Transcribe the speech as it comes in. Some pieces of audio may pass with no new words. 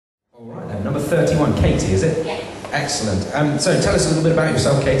Number 31, Katie, is it? Yeah. Excellent. So tell us a little bit about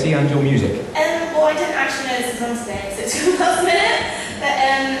yourself, Katie, and your music. Well, I didn't actually know this was on today, because it's the last minute, but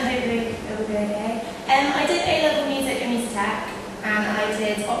hopefully it will be okay. I did A-level music and music tech, and I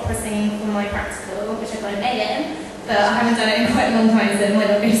did opera singing for my practical, which I got an A in, but I haven't done it in quite a long time, so it might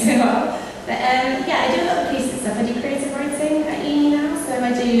not go so well. But yeah, I do a lot of acoustic stuff. I do creative writing at uni now, so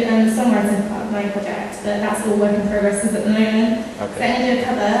I do songwriting as part of my project, but that's all work in progress at the moment. Okay. So I'm going to do a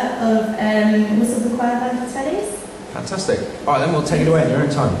cover of Whistle for Choir by Studies. Fantastic. All right, then we'll take it away in your own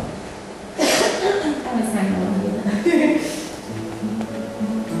time. That was time long.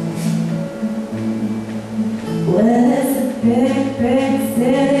 Well, it's a big, big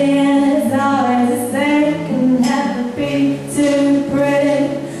city, and it's always the same. Can never be too pretty.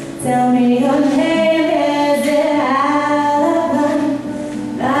 Tell me your name, is it Alabama?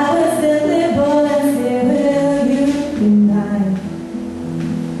 I was simply born and say, will you be mine?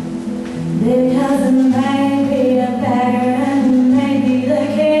 Because I may be a beggar and you may be the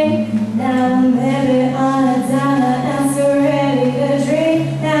king. Now I'm maybe on a dime and so ready to dream.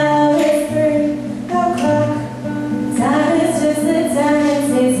 Now it's 3 o'clock. Time is just the time it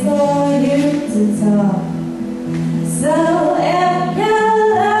takes for you to talk. So if you're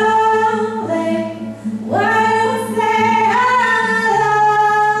lonely, why you say I'm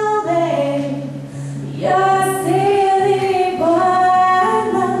lonely? You're a silly boy, I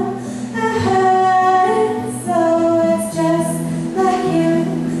know. I heard it, so it's just like you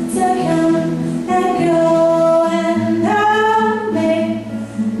to come and go and know me.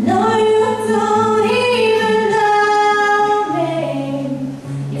 No, you don't even know me.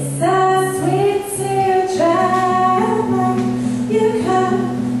 You're so sweet to travel. You caught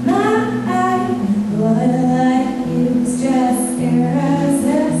my eye. Boy, like you's just irresistible.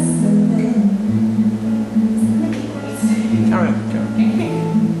 Carry on, carry on.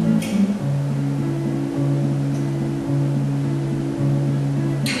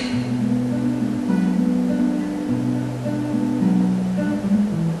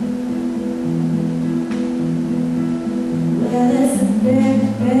 Well, it's a big,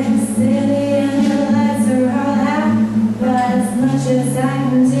 big city and the lights are all out. But as much as I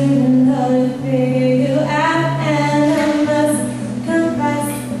can do to know to figure you out, and I must confess,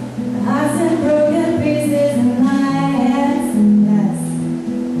 the heart's in broken pieces and my head's a mess.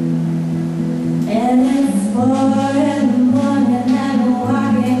 And it's 4 in the morning and I'm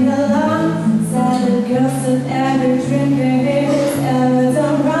walking along beside the ghost of every drinker here who's ever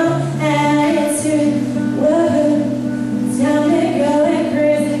done wrong. And it's you, woohoo. Tell me going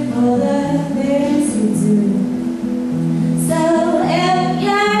crazy for the things you do. So if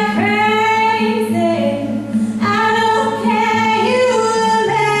you're crazy, I don't care, you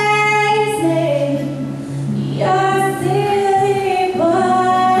amaze me. You're a silly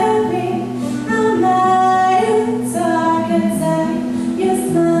boy, me. I'm not you talk and you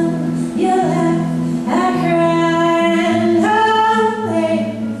smile, you laugh, I cry and lonely.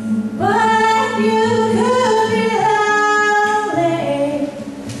 But you could be lonely,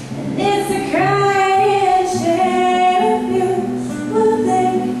 and it's a crying shame if you would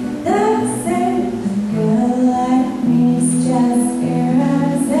think the same. Girl like me's just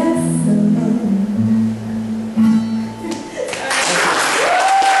irresistible.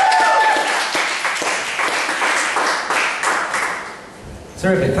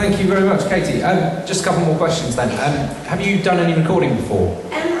 Terrific. Thank you very much, Katie. Just a couple more questions then. Have you done any recording before?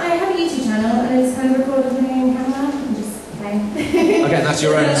 I have a YouTube channel and I just kind of record with my own camera and just play. Okay, that's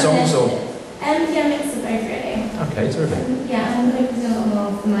your own songs or? Yeah, mix of both really. Okay, terrific. Yeah, I'm hoping to do a lot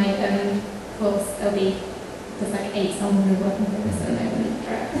more for my course. There'll be just like 8 songs I'm working for this at the moment.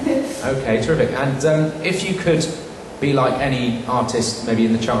 Okay, terrific. And if you could be like any artist maybe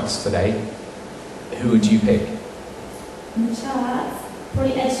in the charts today, who would you pick? In the charts,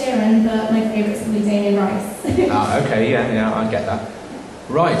 probably Ed Sheeran, but my favourite's probably Damien Rice. Okay, yeah, I get that.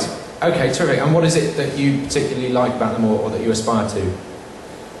 Right, okay, terrific. And what is it that you particularly like about them or that you aspire to?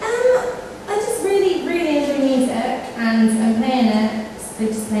 I just really, really enjoy music, and I'm playing it, so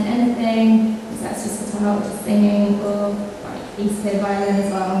just playing anything, so that's just guitar, or just singing, or like piece of violin as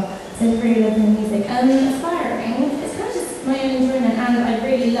well. So I really love playing music. Aspiring, it's kind of just my own enjoyment, and I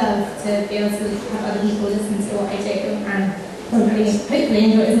really love to be able to have other people listen to what I do, and hopefully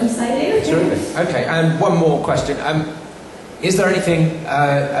enjoy it as much as I do. Terrific. Okay, and one more question. Is there anything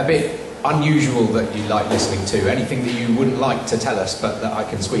a bit unusual that you like listening to? Anything that you wouldn't like to tell us, but that I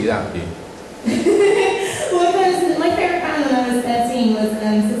can squeeze out of you? Well, my favourite band when I was 13 was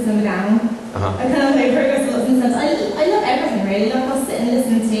System of a Down. I kind of like progress lots and stuff. I love everything really. Like I'll sit and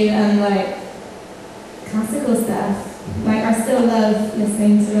listen to like classical stuff. Like I still still love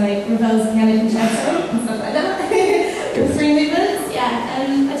listening to like Ravel's piano concerto and stuff like that. With 3 movements, yeah,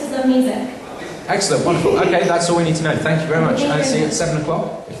 I just love music. Excellent, wonderful. Okay, that's all we need to know. Thank you very much. See you at 7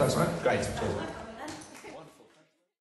 o'clock, if that's right. Great. Cheers.